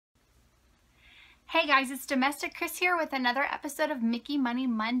Hey guys, it's Domestic Chris here with another episode of Mickey Money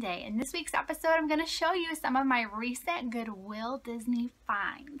Monday. In this week's episode, I'm going to show you some of my recent Goodwill Disney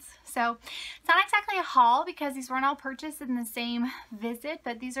finds. So it's not exactly a haul because these weren't all purchased in the same visit,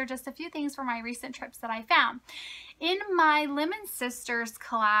 but these are just a few things from my recent trips that I found. In my Lemon Sisters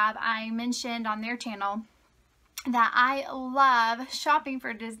collab, I mentioned on their channel that I love shopping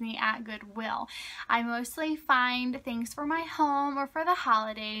for Disney at Goodwill. I mostly find things for my home or for the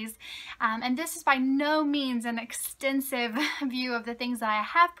holidays, and this is by no means an extensive view of the things that I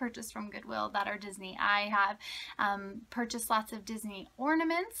have purchased from Goodwill that are Disney. I have purchased lots of Disney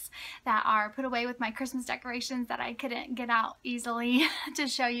ornaments that are put away with my Christmas decorations that I couldn't get out easily to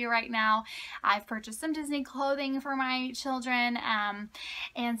show you right now. I've purchased some Disney clothing for my children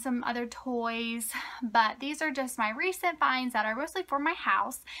and some other toys, but these are just my recent finds that are mostly for my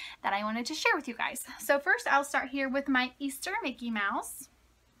house that I wanted to share with you guys. So first I'll start here with my Easter Mickey Mouse.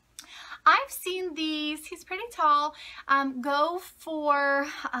 I've seen these, he's pretty tall, go for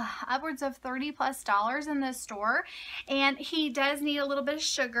upwards of $30+ in the store, and he does need a little bit of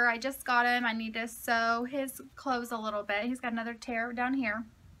sugar. I just got him. I need to sew his clothes a little bit. He's got another tear down here,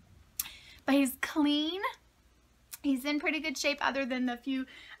 but he's clean. He's in pretty good shape other than the few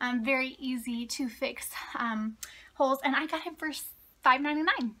very easy to fix holes, and I got him for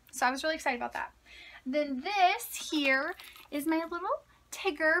 $5.99, so I was really excited about that. Then this here is my little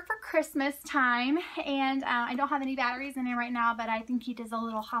Tigger for Christmas time, and I don't have any batteries in it right now, but I think he does a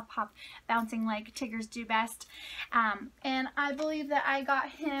little hop hop bouncing like Tiggers do best, and I believe that I got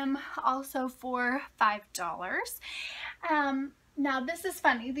him also for $5. Now this is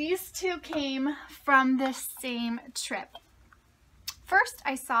funny, these two came from the same trip. First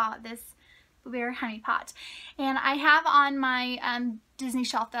I saw this blueberry honey pot, and I have on my Disney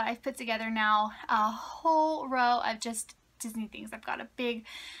shelf that I've put together now a whole row of just Disney things. I've got a big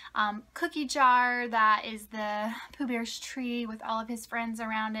cookie jar that is the Pooh Bear's tree with all of his friends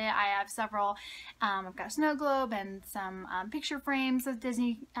around it. I have several, I've got a snow globe and some picture frames of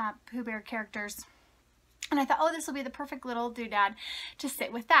Disney Pooh Bear characters. And I thought, oh, this will be the perfect little doodad to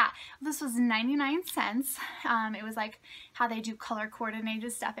sit with that. This was 99 cents. It was like how they do color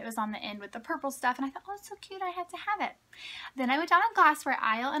coordinated stuff. It was on the end with the purple stuff. And I thought, oh, it's so cute. I had to have it. Then I went down a glassware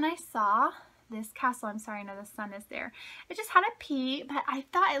aisle and I saw this castle. I'm sorry, no, the sun is there. It just had a P, but I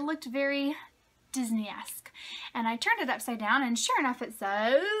thought it looked very Disney-esque. And I turned it upside down, and sure enough, it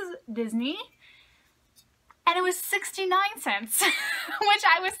says Disney. And it was 69 cents, which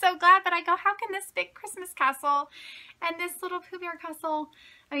I was so glad that I go, how can this big Christmas castle and this little Pooh Bear castle,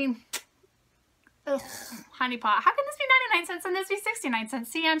 I mean, ugh, honey pot, how can this be 99 cents and this be 69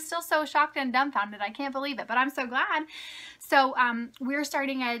 cents? See, I'm still so shocked and dumbfounded. I can't believe it, but I'm so glad. So we're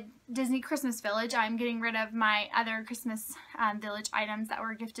starting a Disney Christmas Village. I'm getting rid of my other Christmas Village items that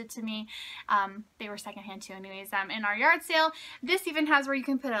were gifted to me. They were secondhand too anyways, in our yard sale. This even has where you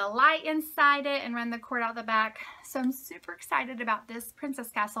can put a light inside it and run the cord out the back. So I'm super excited about this Princess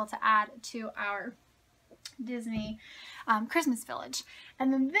Castle to add to our Disney Christmas Village.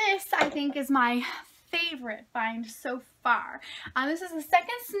 And then this, I think, is my favorite find so far. This is the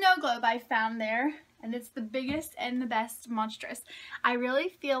second snow globe I found there, and it's the biggest and the best monstrous. I really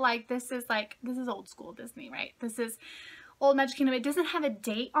feel like this is old school Disney, right? This is old Magic Kingdom. It doesn't have a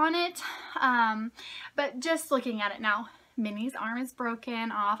date on it, but just looking at it now, Minnie's arm is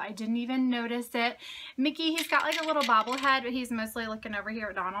broken off. I didn't even notice it. Mickey, he's got like a little bobblehead, but he's mostly looking over here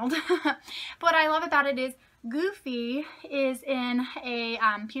at Donald. But what I love about it is Goofy is in a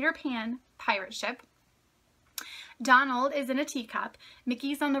Peter Pan pirate ship. Donald is in a teacup.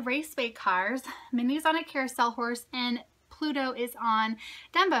 Mickey's on the raceway cars. Minnie's on a carousel horse, and Pluto is on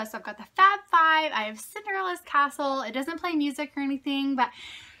Dumbo. So I've got the Fab Five. I have Cinderella's castle. It doesn't play music or anything, but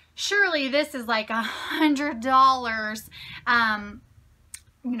surely this is like $100,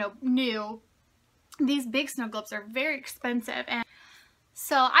 you know, new. These big snow globes are very expensive, and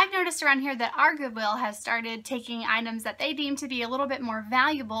so I've noticed around here that our Goodwill has started taking items that they deem to be a little bit more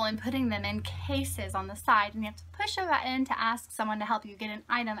valuable and putting them in cases on the side, and you have to push a button to ask someone to help you get an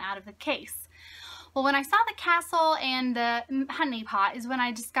item out of the case. Well, when I saw the castle and the honey pot is when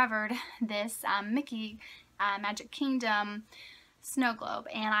I discovered this Mickey Magic Kingdom snow globe,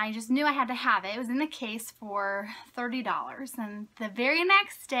 and I just knew I had to have it. It was in the case for $30, and the very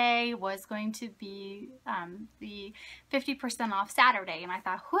next day was going to be the 50% off Saturday, and I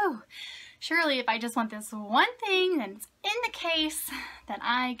thought, whew, surely if I just want this one thing and it's in the case, then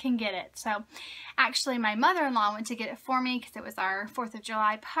I can get it. So actually my mother-in-law went to get it for me because it was our 4th of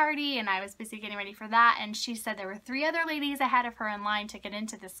July party and I was busy getting ready for that, and she said there were 3 other ladies ahead of her in line to get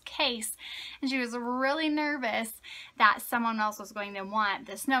into this case, and she was really nervous that someone else was going to want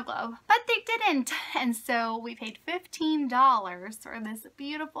the snow globe, but they didn't. And so we paid $15 for this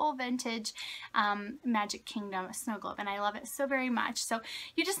beautiful vintage Magic Kingdom snow globe, and I love it so very much. So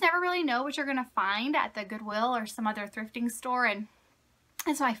you just never really know what you're going to find at the Goodwill or some other thrifting store, and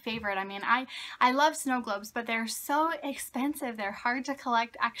it's my favorite. I mean, I love snow globes, but they're so expensive. They're hard to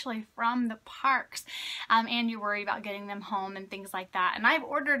collect actually from the parks, and you worry about getting them home and things like that. And I've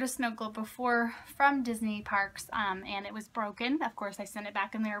ordered a snow globe before from Disney parks, and it was broken. Of course, I sent it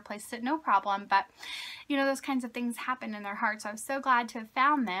back and they replaced it, no problem. But you know, those kinds of things happen in their heart. So I was so glad to have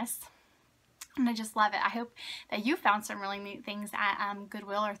found this. And I just love it. I hope that you found some really neat things at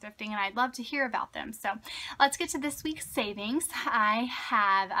Goodwill or thrifting, and I'd love to hear about them. So let's get to this week's savings. I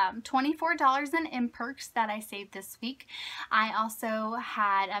have $24 in perks that I saved this week. I also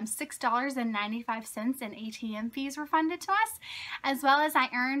had $6.95 in ATM fees refunded to us, as well as I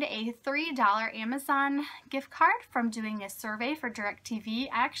earned a $3 Amazon gift card from doing a survey for DirecTV.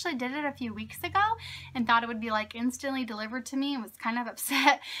 I actually did it a few weeks ago and thought it would be like instantly delivered to me, and was kind of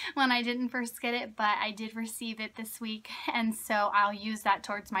upset when I didn't first get it, but I did receive it this week, and so I'll use that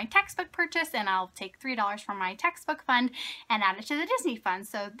towards my textbook purchase, and I'll take $3 from my textbook fund and add it to the Disney fund.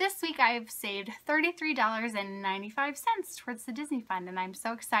 So this week I've saved $33.95 towards the Disney fund, and I'm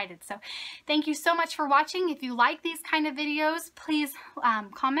so excited. So thank you so much for watching. If you like these kind of videos, please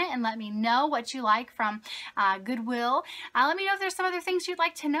comment and let me know what you like from Goodwill. Let me know if there's some other things you'd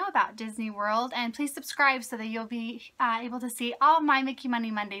like to know about Disney World, and please subscribe so that you'll be able to see all of my Mickey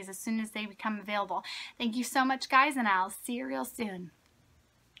Money Mondays as soon as they become available. Thank you so much, guys, and I'll see you real soon.